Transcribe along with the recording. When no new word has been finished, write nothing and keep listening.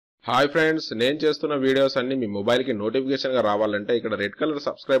Hi friends, నేను చేస్తున్న videos అన్ని మీ మొబైల్ కి నోటిఫికేషన్ గా రావాలంటే ఇక్కడ రెడ్ కలర్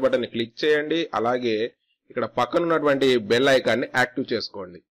సబ్స్క్రైబ్ బటన్ ని క్లిక్ చేయండి. అలాగే ఇక్కడ పక్కన ఉన్నటువంటి బెల్ ఐకాన్ ని యాక్టివ్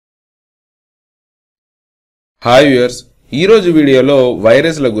చేసుకోండి. హాయ్ వ్యూయర్స్, ఈ రోజు వీడియోలో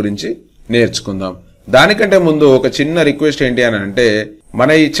వైరస్ల గురించి నేర్చుకుందాం. దానికంటే ముందు ఒక చిన్న రిక్వెస్ట్ ఏంటి అని అంటే,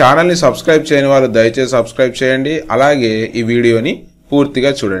 మన ఈ ఛానల్ ని సబ్స్క్రైబ్ చేయని వారు దయచేసి సబ్స్క్రైబ్ చేయండి. అలాగే ఈ వీడియోని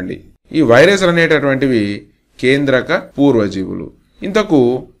పూర్తిగా చూడండి. ఈ వైరస్లు అనేటటువంటివి కేంద్రక పూర్వజీవులు. ఇంతకు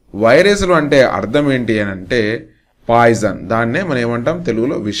వైరస్లు అంటే అర్థం ఏంటి అని అంటే పాయిజన్. దాన్నే మనం ఏమంటాం,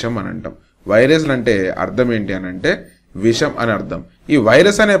 తెలుగులో విషం అని అంటాం. వైరస్లు అంటే అర్థం ఏంటి అని అంటే విషం అని అర్థం. ఈ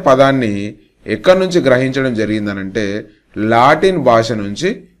వైరస్ అనే పదాన్ని ఎక్కడి నుంచి గ్రహించడం జరిగిందనంటే లాటిన్ భాష నుంచి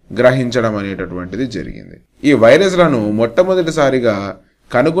గ్రహించడం అనేటటువంటిది జరిగింది. ఈ వైరస్లను మొట్టమొదటిసారిగా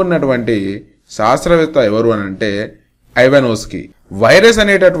కనుగొన్నటువంటి శాస్త్రవేత్త ఎవరు అని అంటే ఐవనోస్కి. వైరస్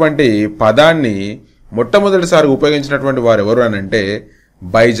అనేటటువంటి పదాన్ని మొట్టమొదటిసారి ఉపయోగించినటువంటి వారు ఎవరు అని అంటే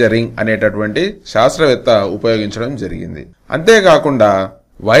బైజరింగ్ అనేటటువంటి శాస్త్రవేత్త ఉపయోగించడం జరిగింది. అంతేకాకుండా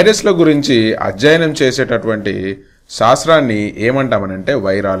వైరస్ల గురించి అధ్యయనం చేసేటటువంటి శాస్త్రాన్ని ఏమంటామనంటే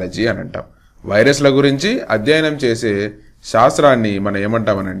వైరాలజీ అని అంటాం. వైరస్ల గురించి అధ్యయనం చేసే శాస్త్రాన్ని మనం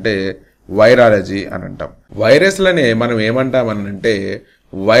ఏమంటామనంటే వైరాలజీ అని అంటాం. వైరస్లనే మనం ఏమంటామనంటే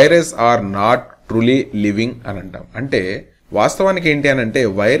virus are not truly living అని అంటాం. అంటే వాస్తవానికి ఏంటి అని అంటే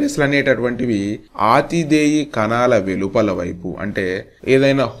వైరస్లు అనేటటువంటివి ఆతిథేయి కణాల వెలుపల వైపు, అంటే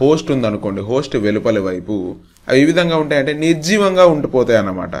ఏదైనా హోస్ట్ ఉందనుకోండి, హోస్ట్ వెలుపల వైపు అవి ఏ విధంగా ఉంటాయంటే నిర్జీవంగా ఉండిపోతాయి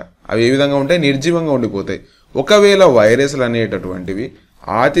అన్నమాట. అవి ఏ విధంగా ఉంటాయి, నిర్జీవంగా ఉండిపోతాయి. ఒకవేళ వైరస్లు అనేటటువంటివి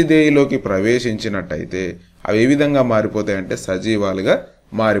ఆతిథేయిలోకి ప్రవేశించినట్టయితే అవి ఏ విధంగా మారిపోతాయంటే సజీవాలుగా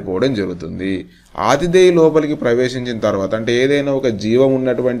మారిపోవడం జరుగుతుంది. ఆతిథేయి లోపలికి ప్రవేశించిన తర్వాత, అంటే ఏదైనా ఒక జీవం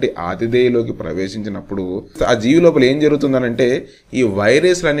ఉన్నటువంటి ఆతిథేయిలోకి ప్రవేశించినప్పుడు ఆ జీవి లోపల ఏం జరుగుతుందనంటే ఈ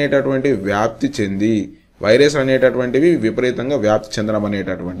వైరస్లు అనేటటువంటి వ్యాప్తి చెంది వైరస్లు అనేటటువంటివి విపరీతంగా వ్యాప్తి చెందడం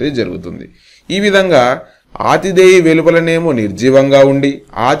అనేటటువంటిది జరుగుతుంది. ఈ విధంగా ఆతిథేయి వెలుపలనేమో నిర్జీవంగా ఉండి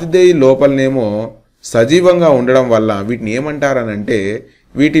ఆతిథేయి లోపలనేమో సజీవంగా ఉండడం వల్ల వీటిని ఏమంటారనంటే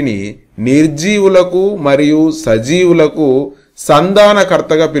వీటిని నిర్జీవులకు మరియు సజీవులకు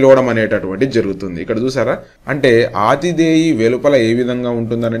సంధానకర్తగా పిలవడం అనేటటువంటి జరుగుతుంది. ఇక్కడ చూసారా, అంటే ఆతిథేయి వెలుపల ఏ విధంగా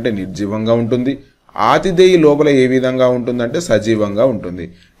ఉంటుందనంటే నిర్జీవంగా ఉంటుంది, ఆతిథేయి లోపల ఏ విధంగా ఉంటుందంటే సజీవంగా ఉంటుంది.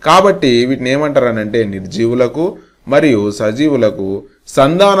 కాబట్టి వీటిని ఏమంటారనంటే నిర్జీవులకు మరియు సజీవులకు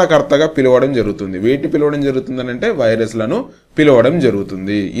సంధానకర్తగా పిలవడం జరుగుతుంది. వీటి పిలవడం జరుగుతుందనంటే వైరస్లను పిలవడం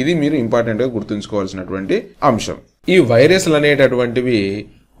జరుగుతుంది. ఇది మీరు ఇంపార్టెంట్ గా గుర్తుంచుకోవాల్సినటువంటి అంశం. ఈ వైరస్లు అనేటటువంటివి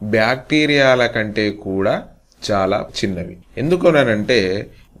బ్యాక్టీరియాల కంటే కూడా చాలా చిన్నవి. ఎందుకనంటే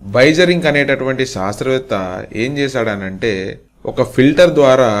బైజరింగ్ అనేటటువంటి శాస్త్రవేత్త ఏం చేశాడనంటే ఒక ఫిల్టర్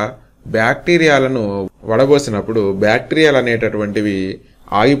ద్వారా బ్యాక్టీరియాలను వడబోసినప్పుడు బ్యాక్టీరియాలు అనేటటువంటివి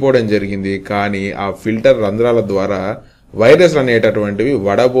ఆగిపోవడం జరిగింది. కానీ ఆ ఫిల్టర్ రంధ్రాల ద్వారా వైరస్లు అనేటటువంటివి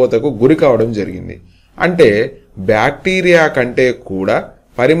వడబోతకు గురి కావడం జరిగింది. అంటే బ్యాక్టీరియా కంటే కూడా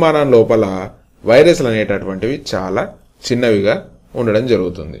పరిమాణం లోపల వైరస్లు అనేటటువంటివి చాలా చిన్నవిగా ఉండడం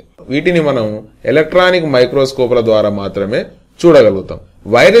జరుగుతుంది. వీటిని మనం ఎలక్ట్రానిక్ మైక్రోస్కోప్ల ద్వారా మాత్రమే చూడగలుగుతాం.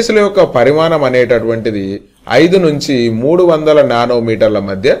 వైరస్ల యొక్క పరిమాణం అనేటటువంటిది 5 నుంచి 300 నానోమీటర్ల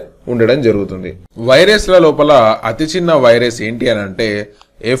మధ్య ఉండడం జరుగుతుంది. వైరస్ల లోపల అతి చిన్న వైరస్ ఏంటి అని అంటే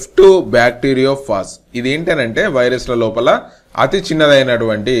F2 బ్యాక్టీరియోఫాజ్. ఇది ఏంటనంటే వైరస్ల లోపల అతి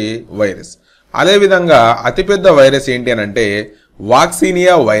చిన్నదైనటువంటి వైరస్. అదేవిధంగా అతిపెద్ద వైరస్ ఏంటి అనంటే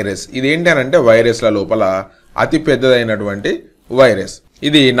వాక్సినియా వైరస్. ఇది ఏంటి అనంటే వైరస్ల లోపల అతి పెద్దదైనటువంటి వైరస్.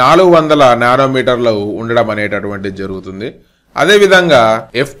 ఇది 400 నానోమీటర్లు ఉండడం అనేటటువంటిది జరుగుతుంది. అదేవిధంగా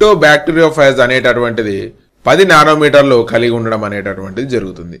F2 బ్యాక్టీరియోఫాజ్ అనేటటువంటిది 10 నానోమీటర్లు కలిగి ఉండడం అనేటటువంటిది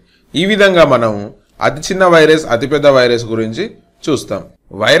జరుగుతుంది. ఈ విధంగా మనం అతి చిన్న వైరస్, అతిపెద్ద వైరస్ గురించి చూస్తాం.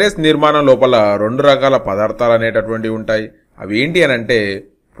 వైరస్ నిర్మాణం లోపల 2 రకాల పదార్థాలు అనేటటువంటివి ఉంటాయి. అవి ఏంటి అనంటే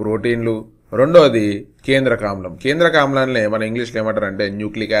ప్రోటీన్లు, రెండోది కేంద్రకామ్లం. కేంద్రకామ్లాన్ని మన ఇంగ్లీష్లో ఏమంటారంటే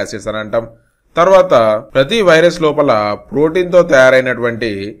న్యూక్లిక్ యాసిడ్స్ అని అంటాం. తర్వాత ప్రతి వైరస్ లోపల ప్రోటీన్ తో తయారైనటువంటి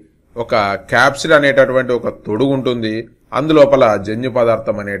ఒక క్యాప్సిడ్ అనేటటువంటి ఒక తొడుగు ఉంటుంది. అందులోపల జన్యు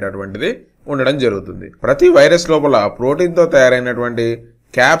పదార్థం అనేటటువంటిది ఉండడం జరుగుతుంది. ప్రతి వైరస్ లోపల ప్రోటీన్ తో తయారైనటువంటి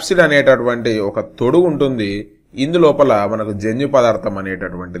క్యాప్సిడ్ అనేటటువంటి ఒక తొడుగు ఉంటుంది. ఇందులోపల మనకు జన్యు పదార్థం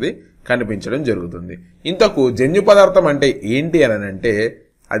అనేటటువంటిది కనిపించడం జరుగుతుంది. ఇంతకు జన్యు పదార్థం అంటే ఏంటి అని అంటే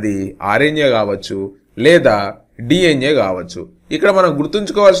అది ఆర్ఎన్ఏ కావచ్చు లేదా డిఎన్ఏ కావచ్చు. ఇక్కడ మనం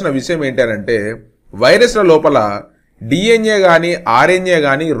గుర్తుంచుకోవాల్సిన విషయం ఏంటంటే వైరస్ల లోపల డిఎన్ఏ గాని ఆర్ఎన్ఏ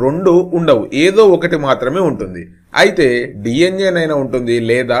గాని రెండు ఉండవు, ఏదో ఒకటి మాత్రమే ఉంటుంది. అయితే డిఎన్ఏనైనా ఉంటుంది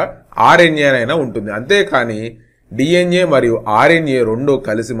లేదా ఆర్ఎన్ఏనైనా ఉంటుంది. అంతేకాని డిఎన్ఏ మరియు ఆర్ఎన్ఏ రెండు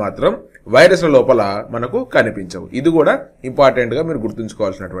కలిసి మాత్రం వైరస్ల లోపల మనకు కనిపించవు. ఇది కూడా ఇంపార్టెంట్ గా మీరు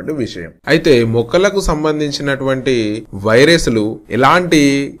గుర్తుంచుకోవాల్సినటువంటి విషయం. అయితే మొక్కలకు సంబంధించినటువంటి వైరస్లు ఎలాంటి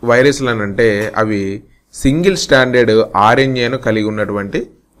వైరస్లు అంటే అవి సింగిల్ స్టాండర్డ్ ఆర్ఎన్ఏను కలిగి ఉన్నటువంటి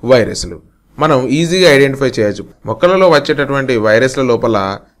వైరస్లు. మనం ఈజీగా ఐడెంటిఫై చేయొచ్చు. మొక్కలలో వచ్చేటటువంటి వైరస్ల లోపల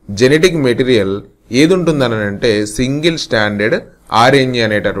జెనెటిక్ మెటీరియల్ ఏది ఉంటుందని అంటే సింగిల్ స్టాండర్డ్ ఆర్ఎన్ఏ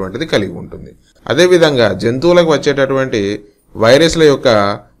అనేటటువంటిది కలిగి ఉంటుంది. అదేవిధంగా జంతువులకు వచ్చేటటువంటి వైరస్ల యొక్క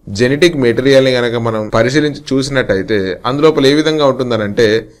జెనెటిక్ మెటీరియల్ ని గనక మనం పరిశీలించి చూసినట్టయితే అందులోపల ఏ విధంగా ఉంటుందనంటే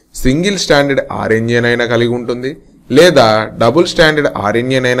సింగిల్ స్టాండర్డ్ ఆర్ఎన్ఏనైనా కలిగి ఉంటుంది, లేదా డబుల్ స్టాండర్డ్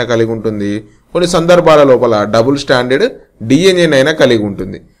ఆర్ఎన్ఏనైనా కలిగి ఉంటుంది, కొన్ని సందర్భాల లోపల డబుల్ స్టాండర్డ్ డిఎన్ఏనైనా కలిగి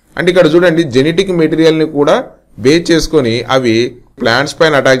ఉంటుంది. అంటే ఇక్కడ చూడండి, జెనెటిక్ మెటీరియల్ ని కూడా బేస్ చేసుకొని అవి ప్లాంట్స్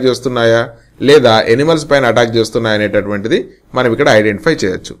పైన అటాక్ చేస్తున్నాయా లేదా ఎనిమల్స్ పైన అటాక్ చేస్తున్నాయా అనేటటువంటిది మనం ఇక్కడ ఐడెంటిఫై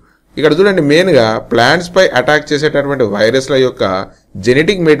చేయొచ్చు. ఇక్కడ చూడండి, మెయిన్ గా ప్లాంట్స్ పై అటాక్ చేసేటటువంటి వైరస్ల యొక్క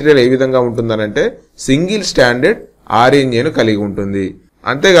జెనెటిక్ మెటీరియల్ ఏ విధంగా ఉంటుందనంటే సింగిల్ స్టాండర్డ్ ఆర్ఎన్ఏను కలిగి ఉంటుంది.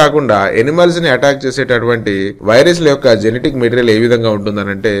 అంతేకాకుండా ఎనిమల్స్ ని అటాక్ చేసేటటువంటి వైరస్ల యొక్క జెనెటిక్ మెటీరియల్ ఏ విధంగా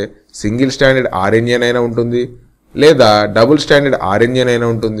ఉంటుందనంటే సింగిల్ స్టాండర్డ్ ఆర్ఎన్ఏనైనా ఉంటుంది, లేదా డబుల్ స్టాండర్డ్ ఆర్ఎన్ఏనైనా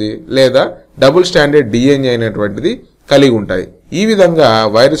ఉంటుంది, లేదా డబుల్ స్టాండర్డ్ డిఎన్ఏ అయినటువంటిది కలిగి ఉంటాయి. ఈ విధంగా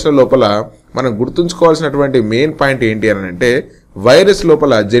వైరస్ల లోపల మనం గుర్తుంచుకోవాల్సినటువంటి మెయిన్ పాయింట్ ఏంటి అని అంటే వైరస్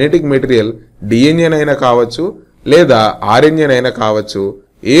లోపల జెనెటిక్ మెటీరియల్ డిఎన్ఏనైనా కావచ్చు లేదా ఆర్ఎన్ఏనైనా కావచ్చు,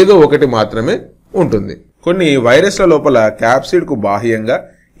 ఏదో ఒకటి మాత్రమే ఉంటుంది. కొన్ని వైరస్ల లోపల క్యాప్సిడ్ కు బాహ్యంగా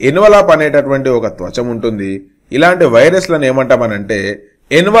ఎన్వలాప్ అనేటటువంటి ఒక త్వచం ఉంటుంది. ఇలాంటి వైరస్లను ఏమంటామనంటే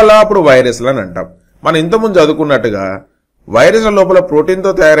ఎన్వలాప్డ్ వైరస్లను అంటాం. మనం ఇంతకుముందు చదువుకున్నట్టుగా వైరస్ల లోపల ప్రోటీన్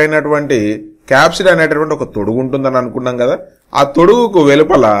తో తయారైనటువంటి క్యాప్సిడ్ అనేటటువంటి ఒక తొడుగు ఉంటుందని అనుకున్నాం కదా. ఆ తొడుగుకు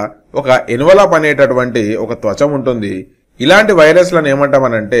వెలుపల ఒక ఎన్వలాప్ అనేటటువంటి ఒక త్వచం ఉంటుంది. ఇలాంటి వైరస్లను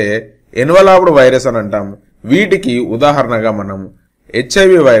ఏమంటామనంటే ఎన్వలాప్డ్ వైరస్ అని అంటాం. వీటికి ఉదాహరణగా మనం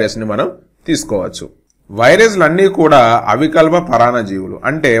హెచ్ఐవి వైరస్ ని మనం తీసుకోవచ్చు. వైరస్లన్నీ కూడా అవికల్ప పరాన్నజీవులు,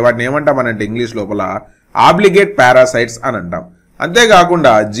 అంటే వాటిని ఏమంటామనంటే ఇంగ్లీష్ లోపల ఆబ్లిగేట్ పారాసైట్స్ అని అంటాం.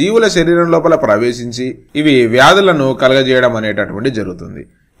 అంతేకాకుండా జీవుల శరీరం లోపల ప్రవేశించి ఇవి వ్యాధులను కలగజేయడం అనేటటువంటి జరుగుతుంది.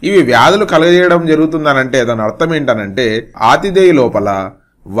 ఇవి వ్యాధులు కలగజేయడం జరుగుతుందనంటే దాని అర్థం ఏంటనంటే ఆతిథేయ లోపల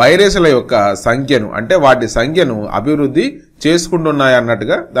వైరస్ల యొక్క సంఖ్యను, అంటే వాటి సంఖ్యను అభివృద్ధి చేసుకుంటున్నాయి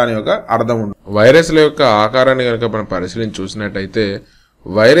అన్నట్టుగా దాని యొక్క అర్థం ఉంది. వైరస్ల యొక్క ఆకారాన్ని కనుక మనం పరిశీలించి చూసినట్టయితే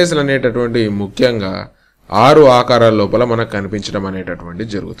వైరస్లు అనేటటువంటి ముఖ్యంగా 6 ఆకారాల లోపల మనకు కనిపించడం అనేటటువంటి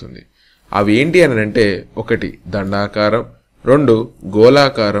జరుగుతుంది. అవి ఏంటి అని అంటే 1 దండాకారం, 2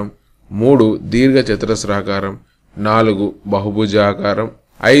 గోళాకారం, 3 దీర్ఘ చతురస్రాకారం, 4 బహుభుజాకారం,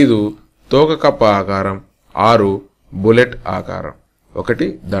 5 తోకకప్ప ఆకారం, 6 బుల్లెట్ ఆకారం. 1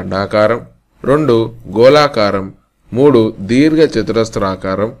 దండాకారం, 2 గోళాకారం, 3 దీర్ఘ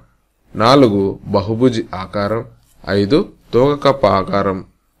చతురస్రాకారం, 4 బహుభుజి ఆకారం, 5 తోకకప్ప ఆకారం,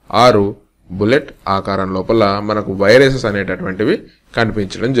 6 బుల్లెట్ ఆకారం లోపల మనకు వైరసెస్ అనేటటువంటివి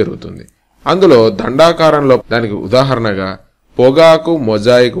కనిపించడం జరుగుతుంది. అందులో దండాకారంలో దానికి ఉదాహరణగా పొగాకు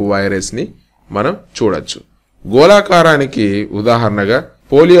మొజాయిక్ వైరస్ ని మనం చూడొచ్చు. గోళాకారానికి ఉదాహరణగా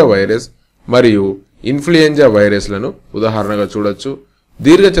పోలియో వైరస్ మరియు ఇన్ఫ్లుయెంజా వైరస్లను ఉదాహరణగా చూడొచ్చు.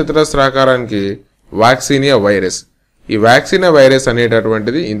 దీర్ఘ చతురస్రాకారానికి వ్యాక్సినియా వైరస్. ఈ వ్యాక్సినియా వైరస్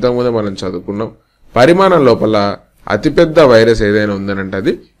అనేటటువంటిది ఇంతకుముందు మనం చదువుకున్నాం. పరిమాణం లోపల అతిపెద్ద వైరస్ ఏదైనా ఉందనంటే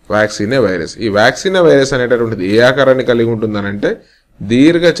అది వ్యాక్సినియా వైరస్. ఈ వ్యాక్సినియా వైరస్ అనేటటువంటిది ఏ ఆకారాన్ని కలిగి ఉంటుందనంటే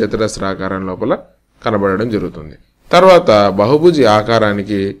దీర్ఘ చతురస్రాకారం లోపల కనబడడం జరుగుతుంది. తర్వాత బహుభుజి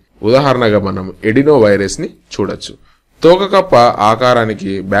ఆకారానికి ఉదాహరణగా మనం ఎడినో వైరస్ ని చూడొచ్చు. తోకకప్ప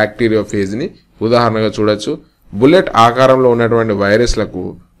ఆకారానికి బ్యాక్టీరియోఫేజ్ ని ఉదాహరణగా చూడొచ్చు. బుల్లెట్ ఆకారంలో ఉన్నటువంటి వైరస్లకు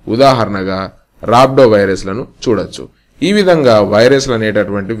ఉదాహరణగా రాబ్డో వైరస్లను చూడొచ్చు. ఈ విధంగా వైరస్లు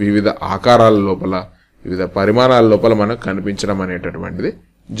అనేటటువంటి వివిధ ఆకారాల లోపల వివిధ పరిమాణాల లోపల మనకు కనిపించడం అనేటటువంటిది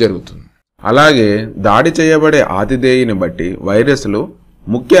జరుగుతుంది. అలాగే దాడి చేయబడే ఆతిథేయుని బట్టి వైరస్లు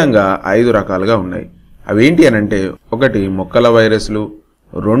ముఖ్యంగా 5 రకాలుగా ఉన్నాయి. అవేంటి అనంటే 1 మొక్కల వైరస్లు,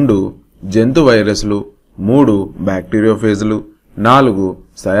 2 జంతు వైరస్లు, 3 బ్యాక్టీరియోఫేజ్లు, 4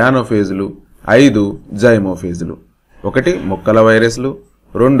 సయానోఫేజ్లు, 5 జైమోఫేజ్లు. 1 మొక్కల వైరస్లు,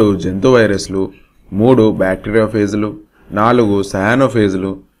 2 జంతు వైరస్లు, 3 బ్యాక్టీరియోఫేజ్లు, 4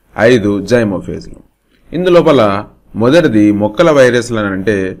 సయానోఫేజ్లు, 5 జైమోఫేజ్లు. ఇందులోపల మొదటిది మొక్కల వైరస్లు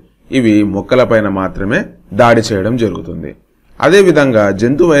అంటే ఇవి మొక్కలపైన మాత్రమే దాడి చేయడం జరుగుతుంది. అదేవిధంగా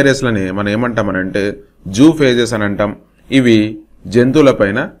జంతు వైరస్లని మనం ఏమంటామనంటే జూఫేజెస్ అని అంటాం. ఇవి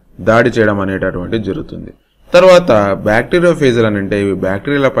జంతువులపైన దాడి చేయడం అనేటటువంటి జరుగుతుంది. తర్వాత బ్యాక్టీరియోఫేజ్లు అంటే ఇవి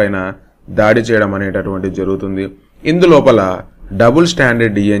బ్యాక్టీరియాల పైన దాడి చేయడం అనేటటువంటి జరుగుతుంది. ఇందులోపల డబుల్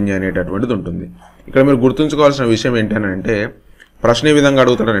స్టాండర్డ్ డిఎన్ఏ అనేటటువంటిది ఉంటుంది. ఇక్కడ మీరు గుర్తుంచుకోవాల్సిన విషయం ఏంటంటే ప్రశ్న ఈ విధంగా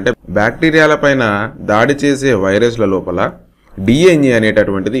అడుగుతాడంటే బ్యాక్టీరియాల పైన దాడి చేసే వైరస్ల లోపల డిఎన్ఏ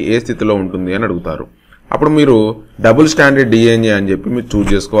అనేటటువంటిది ఏ స్థితిలో ఉంటుంది అని అడుగుతారు. అప్పుడు మీరు డబుల్ స్టాండర్డ్ డిఎన్ఏ అని చెప్పి మీరు చూస్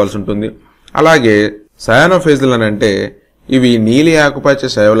చేసుకోవాల్సి ఉంటుంది. అలాగే సయానోఫేజ్లు అని అంటే ఇవి నీలి ఆకుపచ్చ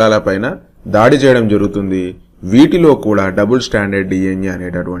శైవలాల పైన దాడి చేయడం జరుగుతుంది. వీటిలో కూడా డబుల్ స్టాండర్డ్ డిఎన్ఏ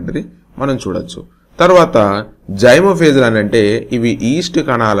అనేటటువంటిది మనం చూడొచ్చు. తర్వాత జైమోఫేజ్లు అని అంటే ఇవి ఈస్ట్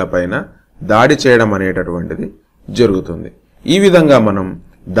కణాల పైన దాడి చేయడం అనేటటువంటిది జరుగుతుంది. ఈ విధంగా మనం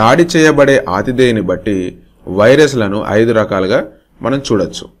దాడి చేయబడే ఆతిథేయుని బట్టి వైరస్లను 5 రకాలుగా మనం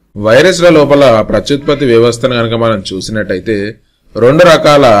చూడొచ్చు. వైరస్ల లోపల ప్రత్యుత్పత్తి వ్యవస్థను కనుక మనం చూసినట్టయితే 2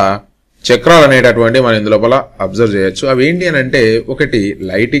 రకాల చక్రాలు అనేటటువంటి మనం ఇందులోపల అబ్జర్వ్ చేయొచ్చు. అవి ఏంటి అని అంటే ఒకటి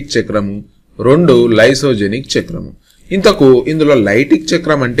లైటిక్ చక్రము, 2 లైసోజెనిక్ చక్రము. ఇందులో లైటిక్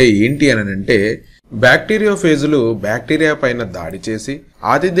చక్రం అంటే ఏంటి అని అంటే బ్యాక్టీరియోఫేజులు బ్యాక్టీరియా పైన దాడి చేసి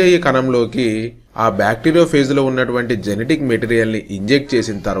ఆతిథేయ కణంలోకి ఆ బ్యాక్టీరియోఫేజ్లో ఉన్నటువంటి జెనెటిక్ మెటీరియల్ ని ఇంజెక్ట్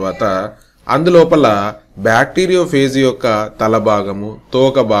చేసిన తర్వాత అందులోపల బ్యాక్టీరియోఫేజ్ యొక్క తల భాగము,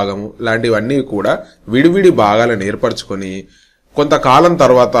 తోక భాగము లాంటివన్నీ కూడా విడివిడి భాగాలను ఏర్పరచుకొని కొంతకాలం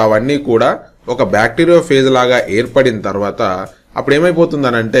తర్వాత అవన్నీ కూడా ఒక బ్యాక్టీరియోఫేజ్ లాగా ఏర్పడిన తర్వాత అప్పుడు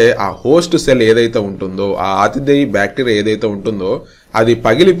ఏమైపోతుందనంటే ఆ హోస్ట్ సెల్ ఏదైతే ఉంటుందో, ఆ ఆతిథేయ బ్యాక్టీరియా ఏదైతే ఉంటుందో అది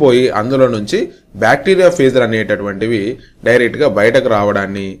పగిలిపోయి అందులో నుంచి బ్యాక్టీరియోఫేజ్లు అనేటటువంటివి డైరెక్ట్గా బయటకు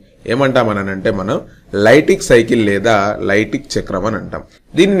రావడాన్ని ఏమంటామనంటే మనం లైటిక్ సైకిల్ లేదా లైటిక్ చక్రం అని అంటాం.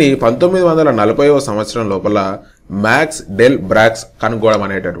 దీన్ని 1940వ సంవత్సరం లోపల మ్యాక్స్ డెల్ బ్రాక్స్ కనుగొనడం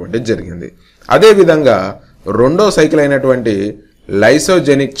అనేటటువంటిది జరిగింది. అదేవిధంగా 2వ సైకిల్ అయినటువంటి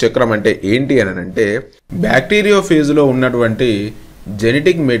లైసోజెనిక్ చక్రం అంటే ఏంటి అని అంటే బ్యాక్టీరియోఫేజ్లో ఉన్నటువంటి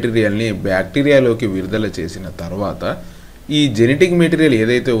జెనెటిక్ మెటీరియల్ని బ్యాక్టీరియాలోకి విడుదల చేసిన తర్వాత ఈ జెనెటిక్ మెటీరియల్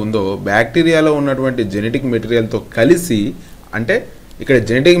ఏదైతే ఉందో బ్యాక్టీరియాలో ఉన్నటువంటి జెనెటిక్ మెటీరియల్తో కలిసి, అంటే ఇక్కడ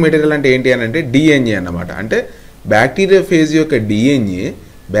జెనెటిక్ మెటీరియల్ అంటే ఏంటి అని అంటే డిఎన్ఏ అన్నమాట. అంటే బ్యాక్టీరియోఫేజ్ యొక్క డిఎన్ఏ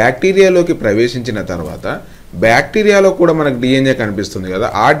బ్యాక్టీరియాలోకి ప్రవేశించిన తర్వాత బ్యాక్టీరియాలో కూడా మనకు డిఎన్ఏ కనిపిస్తుంది కదా,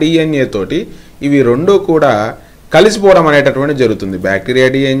 ఆ డిఎన్ఏ తోటి ఇవి 2 కూడా కలిసిపోవడం అనేటటువంటి జరుగుతుంది. బ్యాక్టీరియా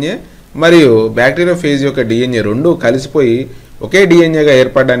డిఎన్ఏ మరియు బ్యాక్టీరియోఫేజ్ యొక్క డిఎన్ఏ 2 కలిసిపోయి ఒకే డిఎన్ఏగా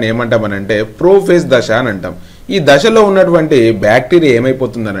ఏర్పడ్డాన్ని ఏమంటామనంటే ప్రోఫేజ్ దశ అని అంటాం. ఈ దశలో ఉన్నటువంటి బ్యాక్టీరియా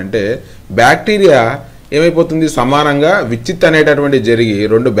ఏమైపోతుందనంటే బ్యాక్టీరియా ఏమైపోతుంది సమానంగా విచ్చిత్ అనేటటువంటి జరిగి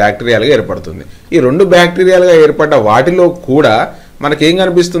 2 బ్యాక్టీరియాలుగా ఏర్పడుతుంది. ఈ 2 బ్యాక్టీరియాలుగా ఏర్పడ్డ వాటిలో కూడా మనకేం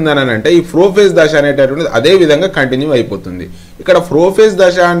కనిపిస్తుంది అని అంటే ఈ ప్రోఫేజ్ దశ అనేటటువంటిది అదే విధంగా కంటిన్యూ అయిపోతుంది. ఇక్కడ ప్రోఫేజ్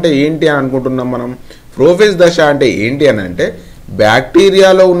దశ అంటే ఏంటి అని అనుకుంటున్నాం మనం. ప్రోఫేజ్ దశ అంటే ఏంటి అని అంటే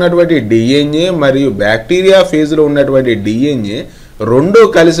బ్యాక్టీరియాలో ఉన్నటువంటి డిఎన్ఏ మరియు బ్యాక్టీరియా ఫేజ్లో ఉన్నటువంటి డిఎన్ఏ 2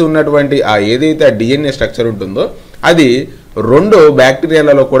 కలిసి ఉన్నటువంటి ఆ ఏదైతే డిఎన్ఏ స్ట్రక్చర్ ఉంటుందో అది 2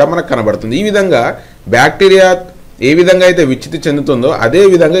 బ్యాక్టీరియాలలో కూడా మనకు కనబడుతుంది. ఈ విధంగా బ్యాక్టీరియా ఏ విధంగా అయితే విచ్చితి చెందుతుందో అదే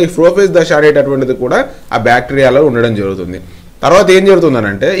విధంగా ఈ ప్రోఫేజ్ దశ అనేటటువంటిది కూడా ఆ బ్యాక్టీరియాలో ఉండడం జరుగుతుంది. తర్వాత ఏం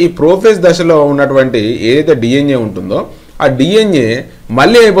జరుగుతుందనంటే ఈ ప్రోఫేజ్ దశలో ఉన్నటువంటి ఏదైతే డిఎన్ఏ ఉంటుందో ఆ డిఎన్ఏ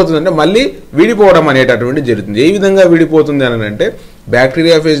మళ్ళీ అయిపోతుందంటే మళ్ళీ విడిపోవడం అనేటటువంటి జరుగుతుంది. ఏ విధంగా విడిపోతుంది అని అంటే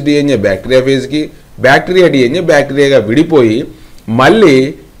bacteria phase DNA bacteria ఫేజ్కి, bacteria DNA బ్యాక్టీరియాగా విడిపోయి మళ్ళీ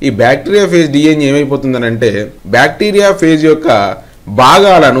ఈ bacteria phase DNA ఏమైపోతుందనంటే bacteria phase యొక్క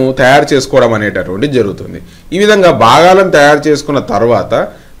భాగాలను తయారు చేసుకోవడం అనేటటువంటి జరుగుతుంది. ఈ విధంగా భాగాలను తయారు చేసుకున్న తర్వాత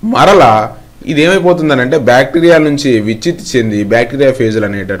మరలా ఇది ఏమైపోతుందనంటే బ్యాక్టీరియా నుంచి విచ్చితి చెంది బ్యాక్టీరియా ఫేజ్లు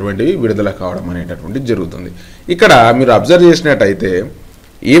అనేటటువంటివి విడుదల కావడం అనేటటువంటిది జరుగుతుంది. ఇక్కడ మీరు అబ్జర్వ్ చేసినట్టయితే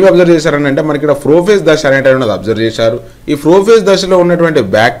ఏమి అబ్జర్వ్ చేశారనంటే మనకి ఇక్కడ ప్రోఫేజ్ దశ అనేటటువంటిది అబ్జర్వ్ చేశారు. ఈ ప్రోఫేజ్ దశలో ఉన్నటువంటి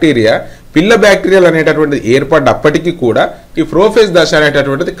బ్యాక్టీరియా పిల్ల బ్యాక్టీరియాలు అనేటటువంటిది ఏర్పడ్డప్పటికీ కూడా ఈ ప్రోఫేజ్ దశ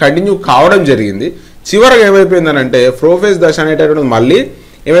అనేటటువంటిది కంటిన్యూ కావడం జరిగింది. చివరగా ఏమైపోయిందనంటే ప్రోఫేజ్ దశ అనేటటువంటిది మళ్ళీ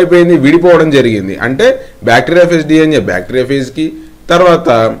ఏమైపోయింది విడిపోవడం జరిగింది. అంటే బ్యాక్టీరియా ఫేజ్ డిఎన్ఏ బ్యాక్టీరియా ఫేజ్కి, తర్వాత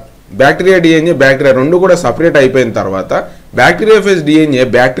బ్యాక్టీరియా డిఎన్ఏ బ్యాక్టీరియా 2 కూడా సపరేట్ అయిపోయిన తర్వాత బ్యాక్టీరియా ఫేజ్ డిఎన్ఏ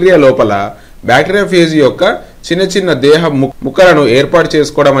బ్యాక్టీరియా లోపల బ్యాక్టీరియా ఫేజ్ యొక్క చిన్న చిన్న దేహ ముక్కలను ఏర్పాటు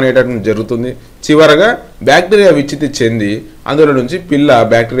చేసుకోవడం అనేటటువంటి జరుగుతుంది. చివరగా బ్యాక్టీరియా విచ్చితి చెంది అందులో నుంచి పిల్ల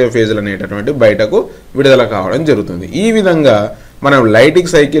బ్యాక్టీరియా ఫేజ్లు అనేటటువంటి బయటకు విడుదల కావడం జరుగుతుంది. ఈ విధంగా మనం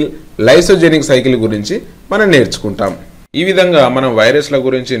లైటిక్ సైకిల్, లైసోజెనిక్ సైకిల్ గురించి మనం నేర్చుకుంటాం. ఈ విధంగా మనం వైరస్ల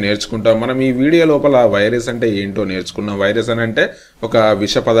గురించి నేర్చుకుంటాం. మనం ఈ వీడియో లోపల వైరస్ అంటే ఏంటో నేర్చుకున్నాం. వైరస్ అని అంటే ఒక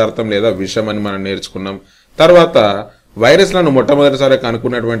విష పదార్థం లేదా విషం అని మనం నేర్చుకున్నాం. తర్వాత వైరస్లను మొట్టమొదటిసారి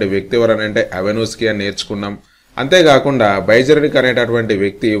కనుక్కున్నటువంటి వ్యక్తి ఎవరనంటే అవెనోస్కి అని నేర్చుకున్నాం. అంతేకాకుండా బైజెరిక్ అనేటటువంటి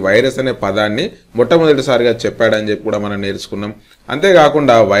వ్యక్తి వైరస్ అనే పదాన్ని మొట్టమొదటిసారిగా చెప్పాడని చెప్పి కూడా మనం నేర్చుకున్నాం.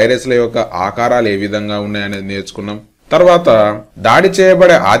 అంతేకాకుండా వైరస్ల యొక్క ఆకారాలు ఏ విధంగా ఉన్నాయనేది నేర్చుకున్నాం. తర్వాత దాడి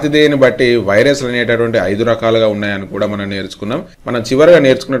చేయబడే ఆతిథేయుని బట్టి వైరస్లు అనేటటువంటి 5 రకాలుగా ఉన్నాయని కూడా మనం నేర్చుకున్నాం. మనం చివరిగా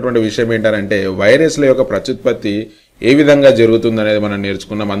నేర్చుకున్నటువంటి విషయం ఏంటంటే వైరస్ల యొక్క ప్రత్యుత్పత్తి ఏ విధంగా జరుగుతుంది అనేది మనం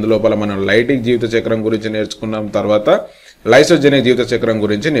నేర్చుకున్నాం. అందులోపల మనం లైటిక్ జీవిత చక్రం గురించి నేర్చుకున్నాం. తర్వాత లైసోజెనిక్ జీవిత చక్రం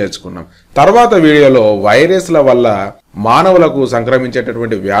గురించి నేర్చుకున్నాం. తర్వాత వీడియోలో వైరస్ల వల్ల మానవులకు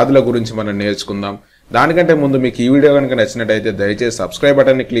సంక్రమించేటటువంటి వ్యాధుల గురించి మనం నేర్చుకుందాం. దానికంటే ముందు మీకు ఈ వీడియో కనుక నచ్చినట్టయితే దయచేసి సబ్స్క్రైబ్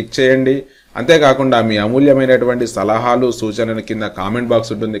బటన్ని క్లిక్ చేయండి. అంతేకాకుండా మీ అమూల్యమైనటువంటి సలహాలు సూచనల కింద కామెంట్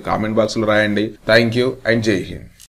బాక్స్ ఉంటుంది, కామెంట్ బాక్స్లో రాయండి. థ్యాంక్ యూ అండ్ జై హింద్.